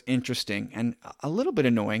thought was interesting and a little bit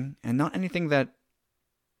annoying, and not anything that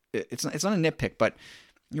it's not a nitpick, but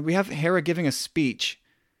we have Hera giving a speech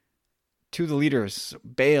to the leaders,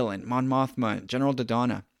 Bail, Mon Mothma, General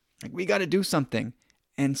Dodonna. We got to do something.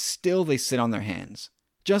 And still they sit on their hands,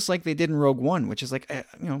 just like they did in Rogue One, which is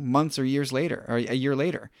months or years later, or a year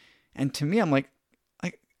later. And to me, I'm like,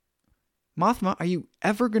 Mothma, are you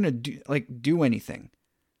ever gonna do anything?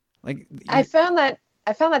 I found that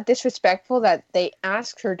disrespectful that they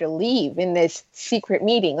asked her to leave in this secret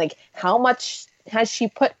meeting. How much has she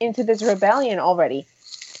put into this rebellion already?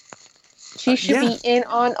 She should be in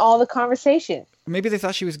on all the conversation. Maybe they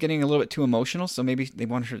thought she was getting a little bit too emotional, so maybe they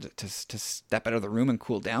wanted her to step out of the room and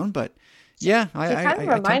cool down. But yeah, I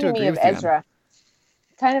tend to agree with Ezra.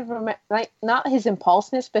 Kind of not his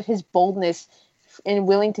impulsiveness, but his boldness and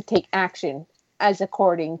willing to take action as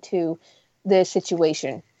according to the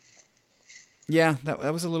situation. Yeah, that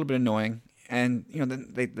was a little bit annoying, and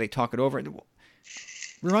then they talk it over.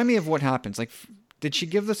 Remind me of what happens. Did she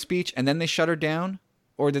give the speech and then they shut her down?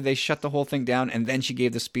 Or did they shut the whole thing down and then she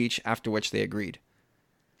gave the speech, after which they agreed?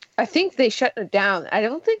 I think they shut her down. I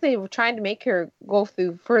don't think they were trying to make her go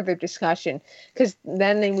through further discussion because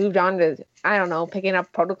then they moved on to, I don't know, picking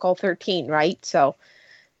up Protocol 13, right? So.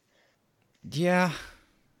 Yeah.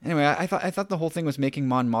 Anyway, I thought the whole thing was making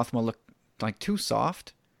Mon Mothma look too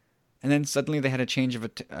soft. And then suddenly they had a change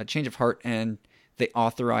of heart and they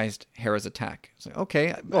authorized Hera's attack. It's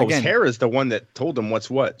okay. Oh, again, Hera's the one that told them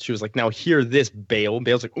what's what. She was like, "Now hear this, Bail."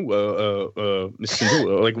 Bail's like, "Ooh, Miss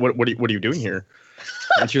Syndulla, what are you doing here?"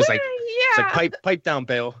 And she was like, yeah. "It's like pipe down,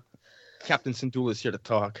 Bail. Captain Syndulla is here to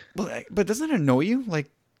talk." But doesn't that annoy you?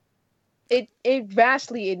 It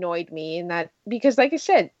vastly annoyed me in that because, like I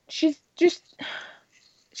said, she's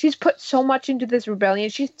put so much into this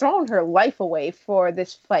rebellion. She's thrown her life away for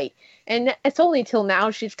this fight, and it's only till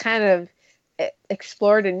now she's kind of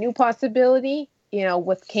explored a new possibility,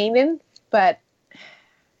 with Kanan, but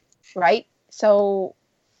right. So,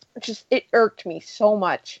 it irked me so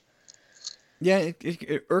much. Yeah,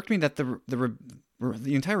 it irked me that the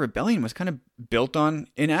the entire rebellion was kind of built on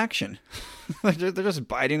inaction. They're just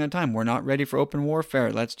biding their time. We're not ready for open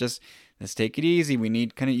warfare. Let's take it easy. We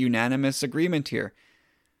need kind of unanimous agreement here.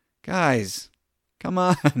 Guys, come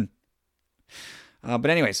on. But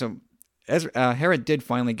anyway, so Hera did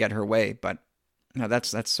finally get her way, but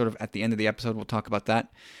that's sort of at the end of the episode. We'll talk about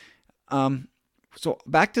that. So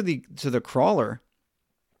back to the crawler.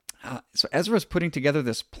 So Ezra's putting together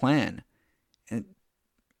this plan, and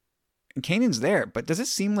Kanan's there. But does it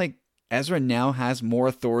seem like Ezra now has more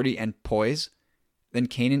authority and poise than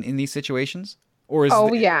Kanan in these situations? Or is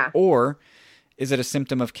or is it a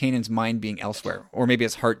symptom of Kanan's mind being elsewhere, or maybe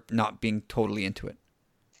his heart not being totally into it?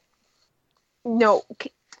 No,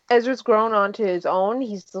 Ezra's grown onto his own.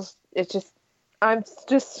 I'm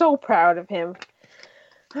just so proud of him.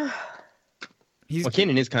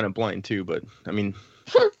 Kanan is kind of blind too, but I mean.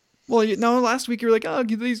 Well, last week you were like, oh,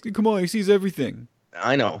 come on, he sees everything.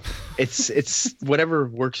 I know. It's whatever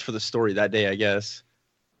works for the story that day, I guess.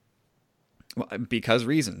 Well, because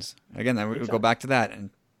reasons. Again, we'll go back to that, and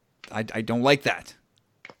I don't like that.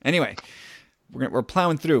 Anyway, we're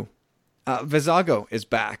plowing through. Vizago is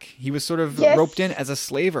back. He was sort of roped in as a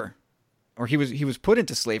slaver, or he was put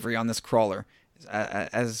into slavery on this crawler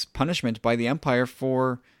as punishment by the Empire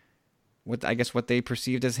for what they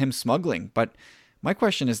perceived as him smuggling. But my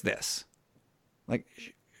question is this: like,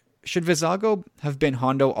 should Vizago have been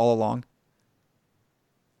Hondo all along?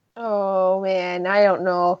 Oh man, I don't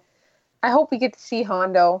know. I hope we get to see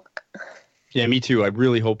Hondo. Yeah, me too. I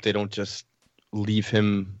really hope they don't just leave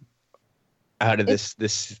him out of this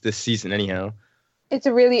season anyhow. It's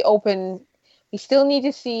a really open. We still need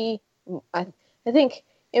to see. I think.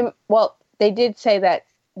 They did say that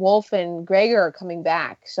Wolf and Gregor are coming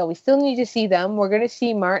back, so we still need to see them. We're going to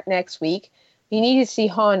see Mart next week. We need to see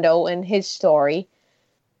Hondo and his story.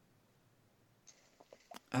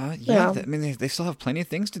 I mean, they still have plenty of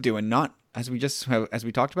things to do, and not as we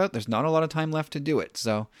talked about. There's not a lot of time left to do it,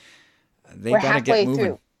 so they got to get moving.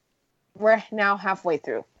 Through. We're now halfway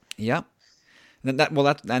through. Yep.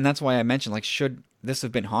 That's why I mentioned, like, should this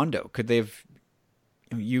have been Hondo? Could they've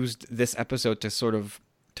used this episode to sort of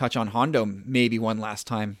touch on Hondo maybe one last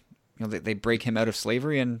time? They break him out of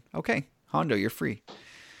slavery, and okay, Hondo, you're free.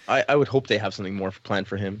 I would hope they have something more planned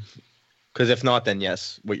for him, because if not, then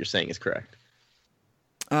yes, what you're saying is correct.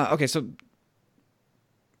 Okay, so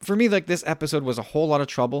for me, like, this episode was a whole lot of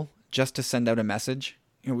trouble just to send out a message.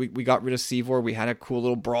 We got rid of Seevor. We had a cool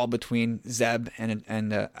little brawl between Zeb and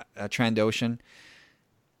Trandoshan.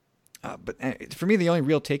 But for me, the only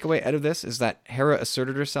real takeaway out of this is that Hera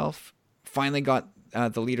asserted herself, finally got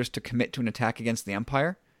the leaders to commit to an attack against the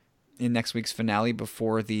Empire in next week's finale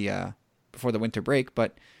before the winter break.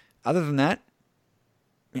 But other than that,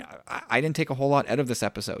 I didn't take a whole lot out of this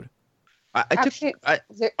episode. I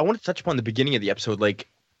want to touch upon the beginning of the episode. Like,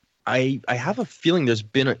 I have a feeling there's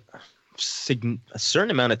been a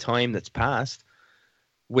certain amount of time that's passed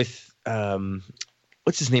with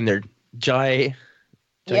what's his name there, Jai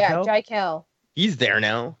Kel. He's there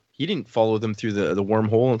now. He didn't follow them through the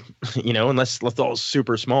wormhole, unless Lethal was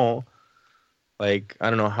super small. Like, I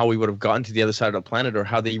don't know how we would have gotten to the other side of the planet, or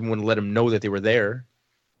how they even would have let him know that they were there.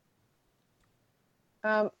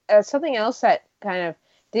 Something else that kind of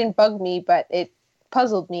didn't bug me, but it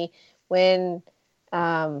puzzled me when,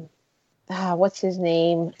 what's his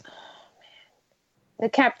name? The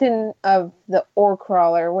captain of the ore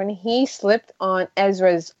crawler, when he slipped on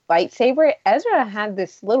Ezra's lightsaber, Ezra had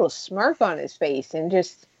this little smirk on his face and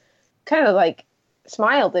just kind of like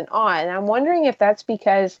smiled in awe. And I'm wondering if that's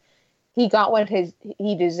because he got what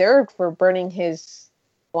he deserved for burning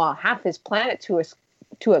half his planet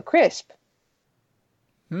to a crisp.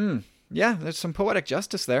 Yeah, there's some poetic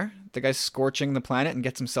justice there. The guy's scorching the planet and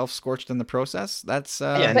gets himself scorched in the process. That's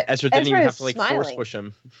and Ezra didn't even have to force push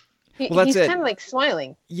him. He's kind of like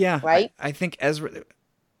smiling. Yeah, right. I think Ezra.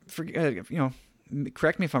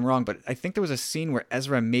 Correct me if I'm wrong, but I think there was a scene where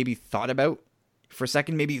Ezra maybe thought about, for a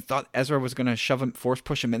second, maybe he thought Ezra was going to force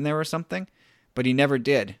push him in there or something, but he never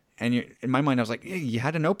did. And in my mind, I was like, hey, you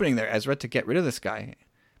had an opening there, Ezra, to get rid of this guy.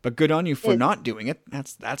 But good on you for not doing it.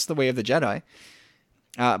 That's the way of the Jedi.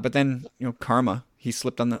 But then, karma. He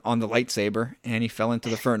slipped on the lightsaber and he fell into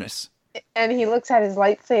the furnace. And he looks at his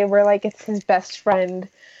lightsaber like it's his best friend.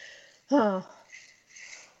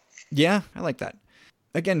 Yeah, I like that.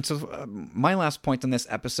 Again, so my last point on this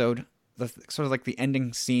episode, sort of like the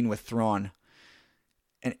ending scene with Thrawn.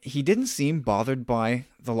 And he didn't seem bothered by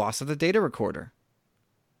the loss of the data recorder.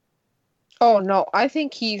 Oh, no. I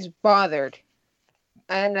think he's bothered.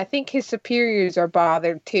 And I think his superiors are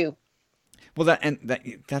bothered, too. Well,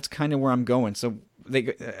 that's kind of where I'm going. So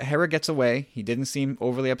Hera gets away. He didn't seem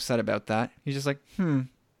overly upset about that. He's just like, And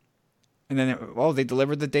then, they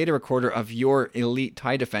delivered the data recorder of your elite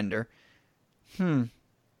TIE Defender.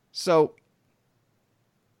 So,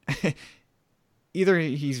 either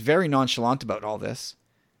he's very nonchalant about all this,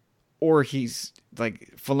 or he's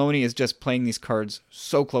like, Filoni is just playing these cards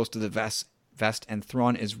so close to the vest, and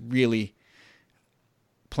Thrawn is really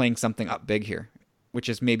playing something up big here, which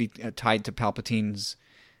is maybe tied to Palpatine's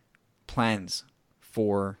plans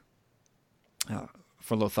for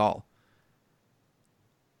Lothal.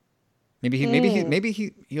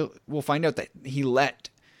 We'll find out that he let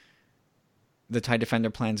the TIE Defender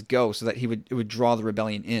plans go so that it would draw the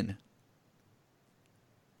rebellion in.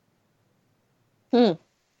 And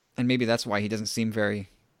maybe that's why he doesn't seem very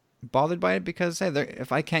bothered by it, because hey,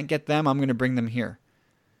 if I can't get them, I'm going to bring them here.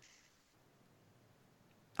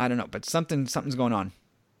 I don't know, but something's going on.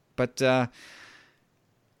 But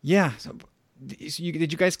yeah. So, did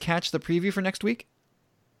you guys catch the preview for next week?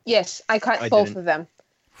 Yes, I caught both of them.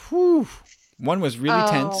 Whew. One was really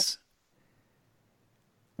tense.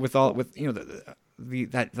 With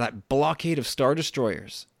that blockade of Star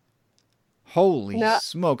Destroyers. Holy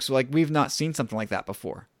smokes! Like, we've not seen something like that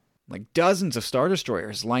before. Like, dozens of Star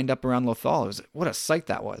Destroyers lined up around Lothal. What a sight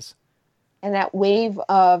that was. And that wave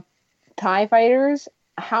of TIE fighters.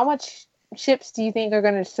 How much ships do you think are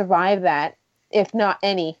going to survive that, if not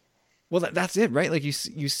any? Well, that's it, right? Like, you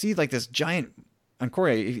see like this giant. And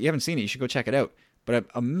Corey, if you haven't seen it, you should go check it out. But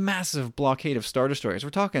a massive blockade of Star Destroyers.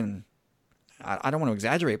 We're talking. I don't want to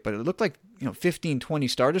exaggerate, but it looked like 15, 20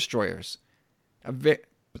 Star Destroyers. A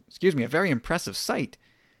very impressive sight.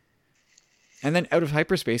 And then out of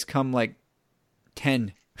hyperspace come like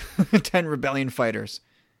 10 Rebellion fighters.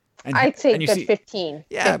 And, I'd say 15.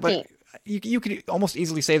 Yeah, 15. But you could almost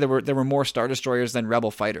easily say there were more Star Destroyers than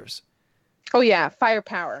Rebel fighters. Oh yeah,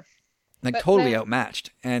 firepower. Like, but totally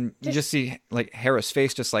outmatched. And you just see like Hera's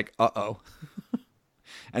face just like, uh-oh.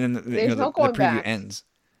 And then the preview ends.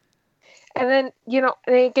 And then,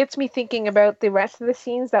 it gets me thinking about the rest of the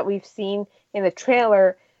scenes that we've seen in the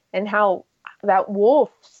trailer, and how that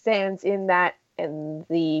wolf stands in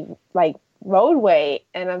the like roadway.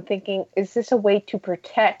 And I'm thinking, is this a way to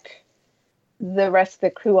protect the rest of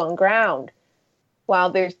the crew on ground while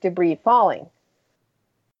there's debris falling?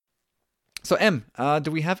 So, Em, do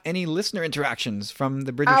we have any listener interactions from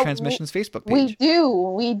the Bridge of Transmissions Facebook page?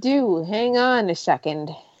 We do. Hang on a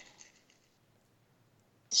second.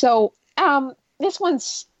 So, this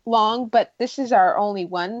one's long, but this is our only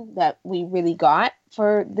one that we really got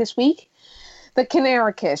for this week. The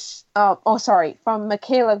Canericus. From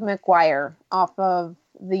Michaela McGuire off of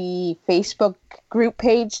the Facebook group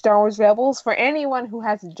page, Star Wars Rebels. For anyone who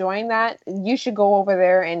hasn't joined that, you should go over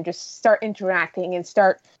there and just start interacting and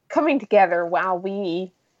start coming together while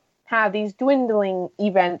we have these dwindling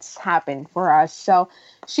events happen for us. So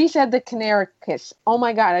she said the Canericus. Oh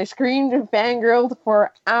my God, I screamed and fangirled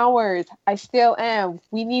for hours. I still am.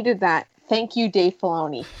 We needed that. Thank you, Dave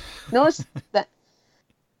Filoni. Notice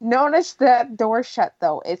that door shut,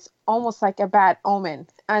 though. It's almost like a bad omen,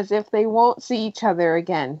 as if they won't see each other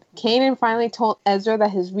again. Kanan finally told Ezra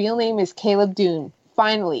that his real name is Caleb Dune.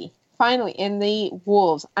 Finally, in the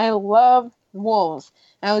Wolves. I love Wolves.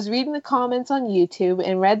 I was reading the comments on YouTube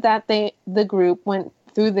and read that the group went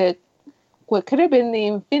through what could have been the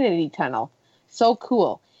Infinity Tunnel. So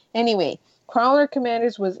cool. Anyway, Crawler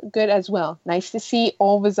Commanders was good as well. Nice to see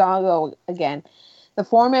old Vizago again. The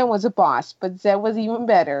foreman was a boss, but Zed was even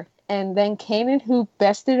better. And then Kanan, who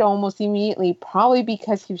bested almost immediately, probably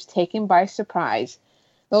because he was taken by surprise.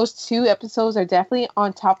 Those 2 episodes are definitely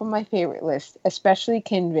on top of my favorite list, especially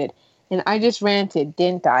Kindred. And I just ranted,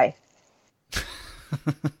 didn't I?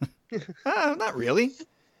 Not really.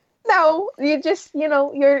 No, you just,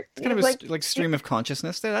 you're... It's kind of like stream of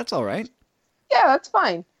consciousness there. That's all right. Yeah, that's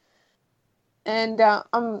fine. And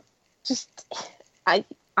I'm just... I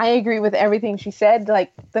agree with everything she said.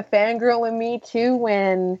 Like, the fangirl in me, too,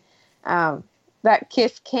 when that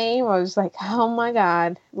kiss came, I was like, oh my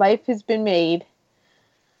God, life has been made.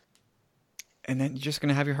 And then you're just going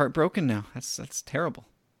to have your heart broken now. That's terrible.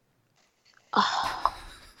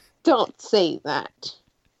 Don't say that.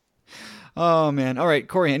 Oh, man. All right,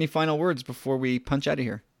 Corey, any final words before we punch out of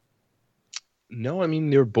here? No, I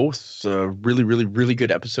mean, they were both really, really, really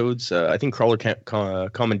good episodes. I think Crawler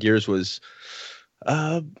Commandeers was,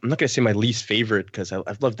 I'm not going to say my least favorite because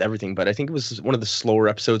I've loved everything, but I think it was one of the slower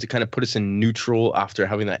episodes. It kind of put us in neutral after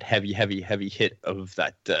having that heavy, heavy, heavy hit of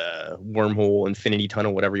that wormhole, infinity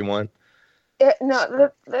tunnel, whatever you want.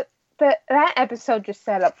 That episode just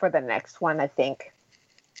set up for the next one, I think.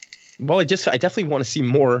 Well, I definitely want to see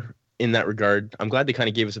more in that regard. I'm glad they kind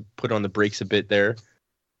of gave us put on the brakes a bit there.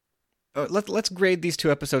 Let's grade these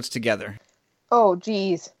 2 episodes together. Oh,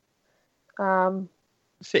 geez.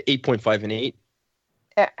 Say 8.5 and 8.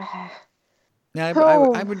 Yeah,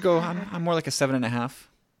 I would go. I'm more like a 7.5.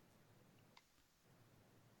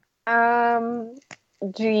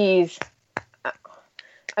 Geez.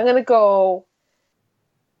 I'm gonna go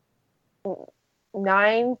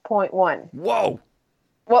 9.1. Whoa.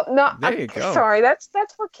 Well, no, There you go. Sorry, that's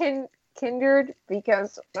for Kindred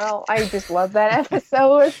because, well, I just love that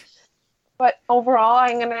episode. But overall,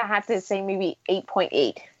 I'm gonna have to say maybe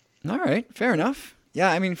 8.8. All right, fair enough. Yeah,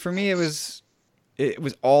 I mean, for me, it was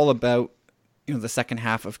all about, you know, the second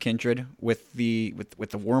half of Kindred with the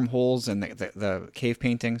wormholes and the cave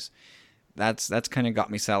paintings. That's kind of got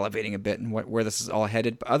me salivating a bit and where this is all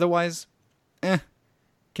headed. But otherwise,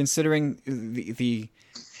 considering the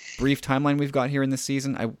brief timeline we've got here in this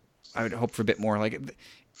season, I would hope for a bit more. Like,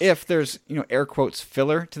 if there's, you know, air quotes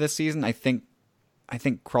filler to this season, I think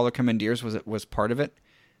Crawler Commandeers was part of it.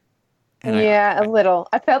 And a little.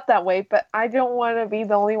 I felt that way, but I don't want to be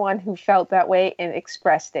the only one who felt that way and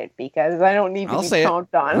expressed it because I don't need to be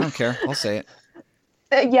pounced on. I don't care. I'll say it.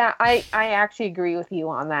 Yeah, I actually agree with you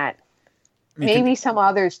on that. I mean, maybe some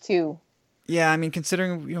others too. Yeah, I mean,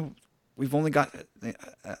 considering, you know, we've only got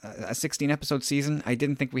a 16 episode season, I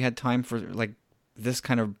didn't think we had time for like this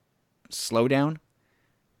kind of slowdown.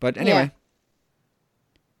 But anyway,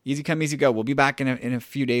 easy come, easy go. We'll be back in a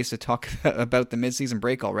few days to talk about the mid-season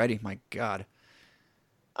break already. My God.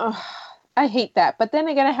 I hate that. But then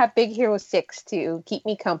I'm going to have Big Hero 6 to keep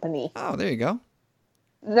me company. Oh, there you go.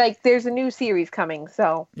 Like, there's a new series coming,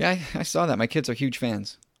 so. Yeah, I saw that. My kids are huge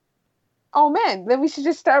fans. Oh, man. Then we should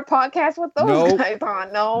just start a podcast with those guys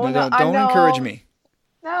on. No, don't encourage me.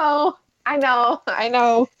 No, I know.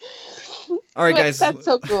 All right, guys. That's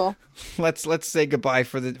so cool. Let's say goodbye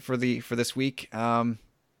for this week. Em,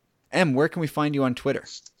 where can we find you on Twitter?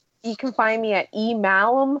 You can find me at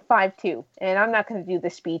emalum52, and I'm not going to do the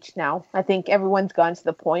speech now. I think everyone's gone to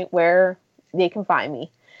the point where they can find me.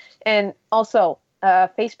 And also,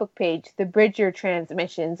 Facebook page, the Bridger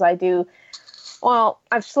Transmissions. I've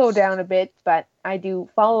slowed down a bit, but I do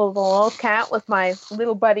follow the little cat with my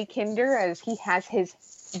little buddy Kinder as he has his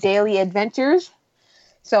daily adventures.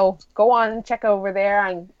 So go on and check over there.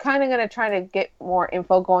 I'm kind of going to try to get more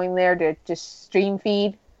info going there to just stream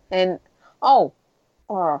feed. And, or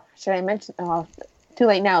should I mention, too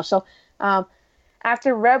late now. So,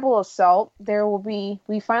 after Rebel Assault,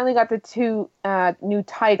 we finally got the 2 new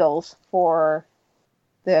titles for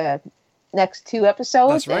the next 2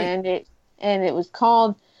 episodes. That's right. And it was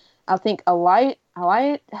called, I think, Allegiances.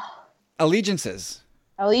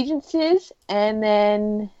 And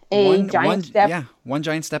then one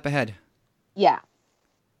giant step ahead. Yeah.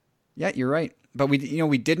 Yeah, you're right. But we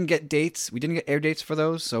didn't get dates. We didn't get air dates for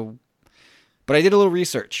those. So, but I did a little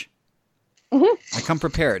research. Mm-hmm. I come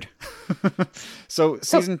prepared. So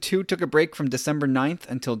season 2 took a break from December 9th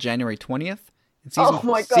until January 20th. And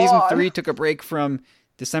season 3 took a break from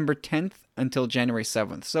December 10th until January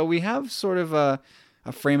 7th. So we have sort of a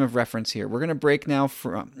frame of reference here. We're going to break now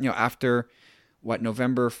from, after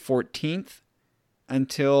November 14th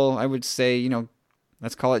until, I would say,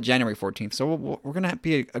 let's call it January 14th. So we're going to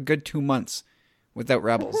be a good 2 months without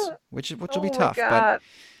Rebels, which will be tough. God.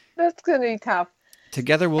 But that's going to be tough.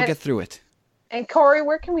 Together we'll get through it. And Corey,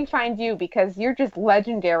 where can we find you? Because you're just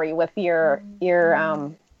legendary with your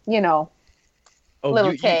little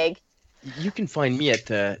tag. You can find me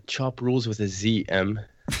at Chop Rules with a Z, M.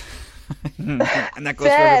 And that goes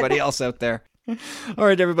for everybody else out there. All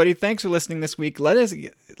right, everybody. Thanks for listening this week. Let us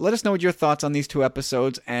know what your thoughts on these 2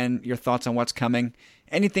 episodes and your thoughts on what's coming.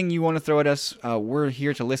 Anything you want to throw at us, we're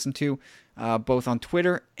here to listen to, both on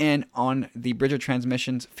Twitter and on the Bridger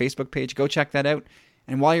Transmissions Facebook page. Go check that out.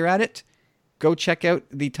 And while you're at it, go check out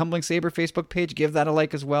the Tumbling Saber Facebook page. Give that a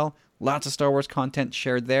like as well. Lots of Star Wars content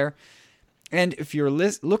shared there. And if you're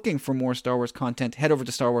looking for more Star Wars content, head over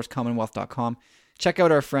to StarWarsCommonwealth.com. Check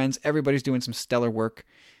out our friends. Everybody's doing some stellar work.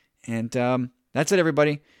 And that's it,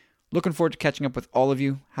 everybody. Looking forward to catching up with all of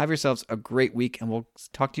you. Have yourselves a great week, and we'll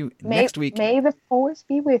talk to you next week. May the Force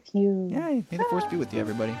be with you. Yeah, may the Force be with you,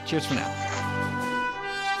 everybody. Cheers for now.